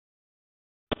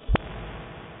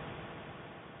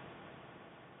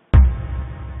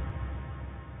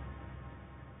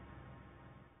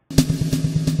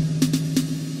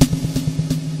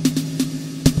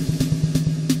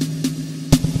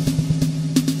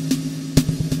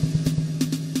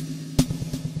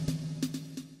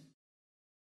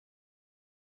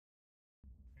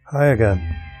Hi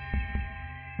again.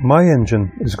 My engine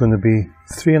is going to be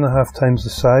 3.5 times the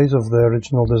size of the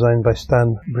original design by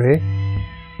Stan Bray,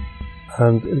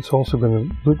 and it's also going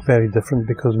to look very different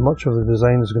because much of the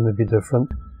design is going to be different.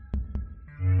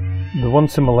 The one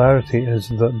similarity is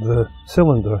that the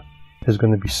cylinder is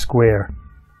going to be square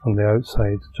on the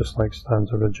outside, just like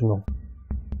Stan's original.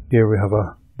 Here we have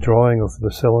a drawing of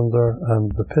the cylinder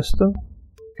and the piston,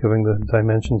 giving the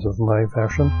dimensions of my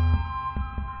version.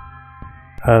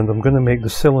 And I'm going to make the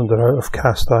cylinder out of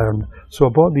cast iron. So I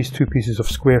bought these two pieces of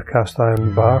square cast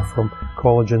iron bar from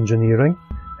College Engineering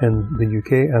in the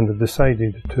UK, and I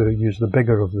decided to use the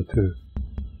bigger of the two.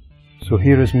 So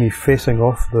here is me facing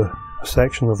off a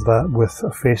section of that with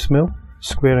a face mill,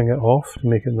 squaring it off to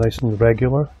make it nice and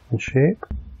regular in shape.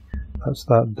 That's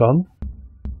that done.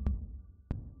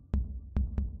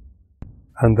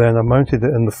 And then I mounted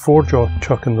it in the 4-jaw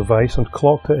chuck in the vise and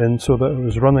clocked it in so that it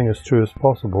was running as true as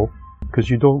possible, because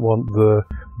you don't want the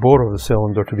bore of the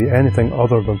cylinder to be anything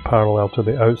other than parallel to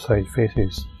the outside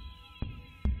faces.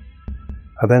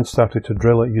 I then started to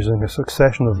drill it using a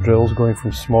succession of drills going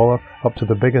from smaller up to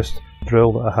the biggest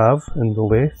drill that I have in the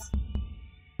lathe.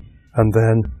 And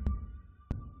then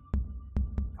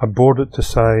I bored it to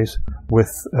size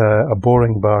with a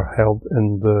boring bar held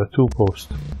in the tool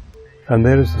post. And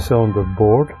there is the cylinder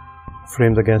bored,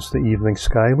 framed against the evening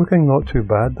sky, looking not too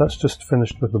bad. That's just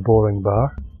finished with the boring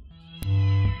bar.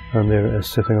 And there it is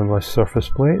sitting on my surface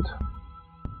plate.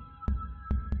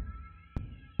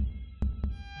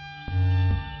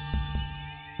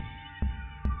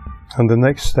 And the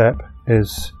next step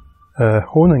is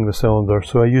honing the cylinder.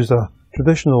 So I used a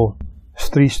traditional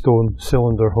 3-stone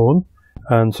cylinder hone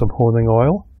and some honing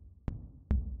oil.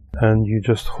 And you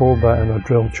just hold that in a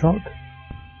drill chuck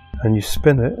and you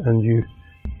spin it, and you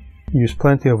use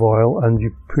plenty of oil and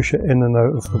you push it in and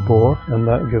out of the bore, and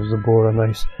that gives the bore a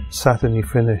nice satiny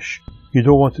finish. You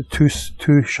don't want it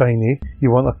too shiny, you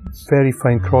want a very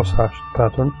fine cross-hatched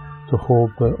pattern to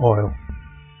hold the oil.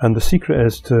 And the secret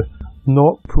is to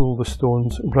not pull the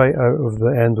stones right out of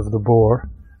the end of the bore,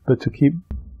 but to keep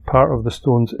part of the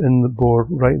stones in the bore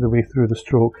right the way through the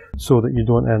stroke so that you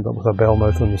don't end up with a bell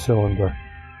mouth on the cylinder.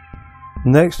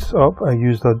 Next up, I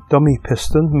used a dummy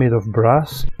piston made of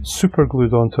brass, super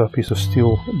glued onto a piece of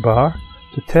steel bar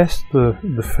to test the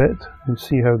fit and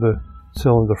see how the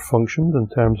cylinder functioned in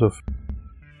terms of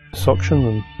suction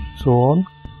and so on.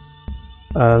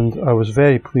 And I was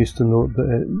very pleased to note that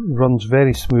it runs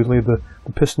very smoothly. The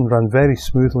piston ran very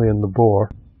smoothly in the bore,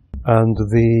 and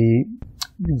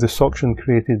the suction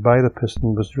created by the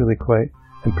piston was really quite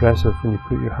impressive when you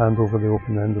put your hand over the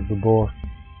open end of the bore.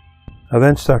 I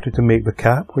then started to make the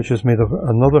cap, which is made of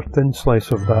another thin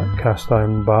slice of that cast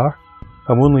iron bar.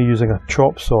 I'm only using a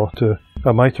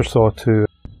miter saw to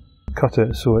cut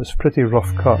it, so it's pretty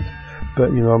rough cut, but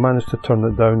I managed to turn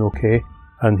it down okay.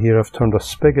 And here I've turned a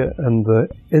spigot in the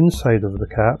inside of the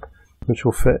cap, which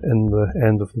will fit in the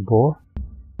end of the bore.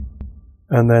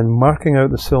 And then marking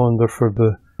out the cylinder for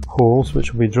the holes,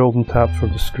 which will be drilled and tapped for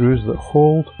the screws that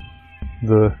hold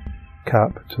the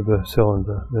cap to the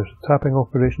cylinder. There's a tapping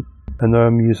operation. And now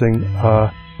I'm using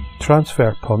a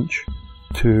transfer punch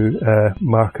to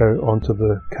mark out onto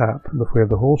the cap where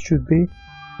the hole should be.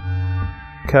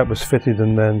 The cap was fitted,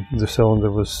 and then the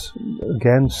cylinder was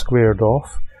again squared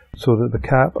off so that the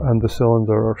cap and the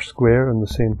cylinder are square in the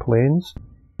same planes.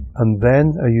 And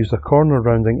then I used a corner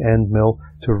rounding end mill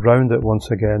to round it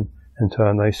once again into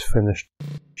a nice finished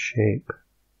shape.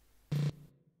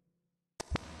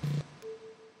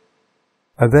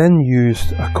 I then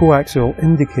used a coaxial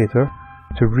indicator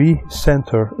to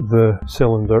re-center the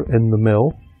cylinder in the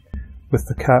mill with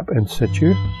the cap in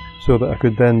situ, so that I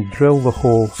could then drill the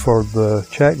hole for the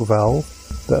check valve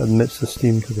that admits the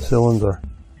steam to the cylinder.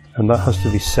 And that has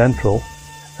to be central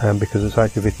because it's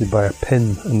activated by a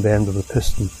pin in the end of the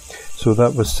piston. So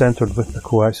that was centered with the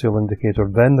coaxial indicator.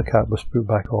 Then the cap was put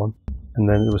back on, and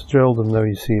then it was drilled, and now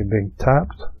you see it being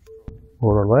tapped,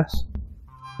 more or less.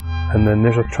 And then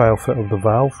there's a trial fit of the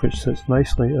valve, which sits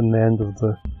nicely in the end of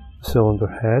the cylinder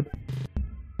head.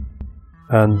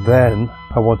 And then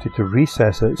I wanted to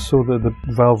recess it so that the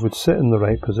valve would sit in the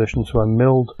right position, so I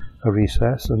milled a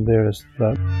recess, and there is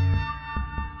that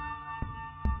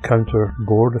counter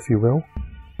board, if you will.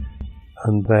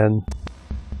 And then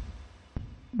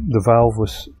the valve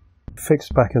was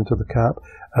fixed back into the cap,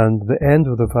 and the end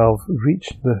of the valve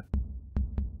reached the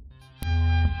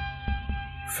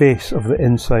face of the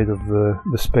inside of the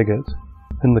spigot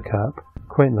in the cap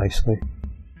quite nicely.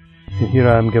 And here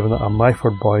I am giving it a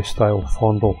Myford Boy style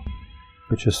fondle,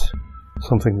 which is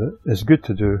something that is good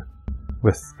to do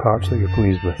with parts that you're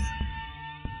pleased with.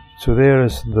 So there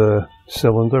is the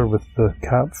cylinder with the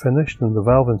cap finished and the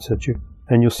valve in situ,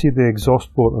 and you'll see the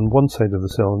exhaust port on one side of the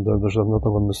cylinder. There's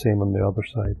another one the same on the other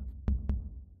side.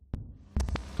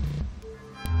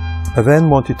 I then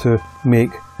wanted to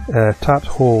make tapped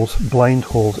holes, blind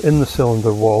holes in the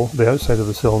cylinder wall, the outside of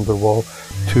the cylinder wall,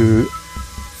 to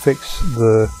fix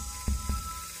the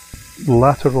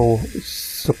lateral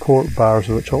support bars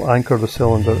which will anchor the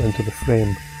cylinder into the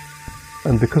frame.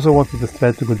 And because I wanted the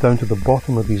thread to go down to the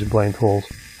bottom of these blind holes,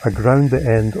 I ground the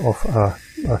end of a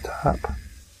tap.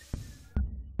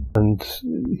 And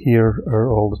here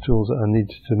are all the tools that I need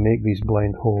to make these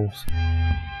blind holes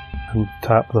and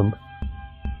tap them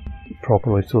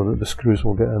properly so that the screws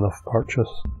will get enough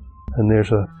purchase. And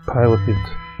there's a piloted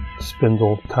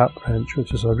spindle tap wrench,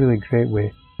 which is a really great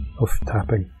way of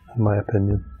tapping, in my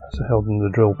opinion. It's held in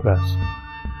the drill press.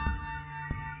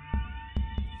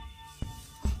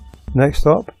 Next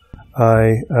up,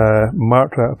 I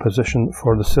marked out a position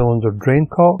for the cylinder drain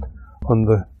cock on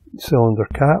the cylinder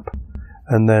cap,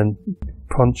 and then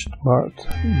marked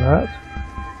that,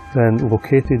 then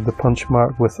located the punch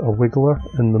mark with a wiggler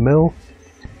in the mill,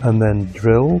 and then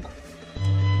drilled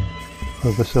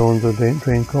for the cylinder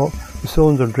drain cock. The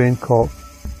cylinder drain cock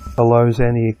allows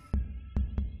any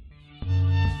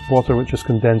water which is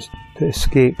condensed to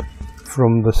escape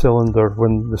from the cylinder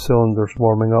when the cylinder's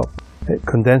warming up. It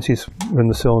condenses when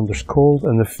the cylinder's cold,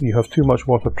 and if you have too much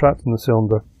water trapped in the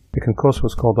cylinder, it can cause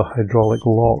what's called a hydraulic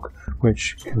lock,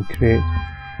 which can create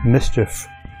mischief,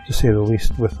 to say the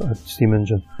least, with a steam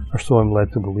engine, or so I'm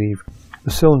led to believe.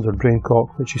 The cylinder drain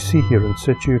cock, which you see here in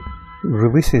situ,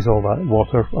 releases all that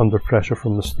water under pressure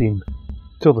from the steam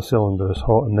till the cylinder is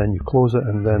hot, and then you close it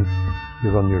and then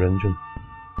you run your engine.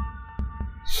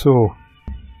 So,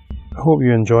 I hope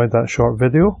you enjoyed that short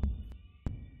video.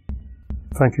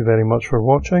 Thank you very much for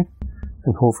watching,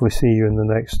 and hopefully see you in the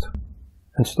next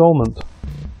installment.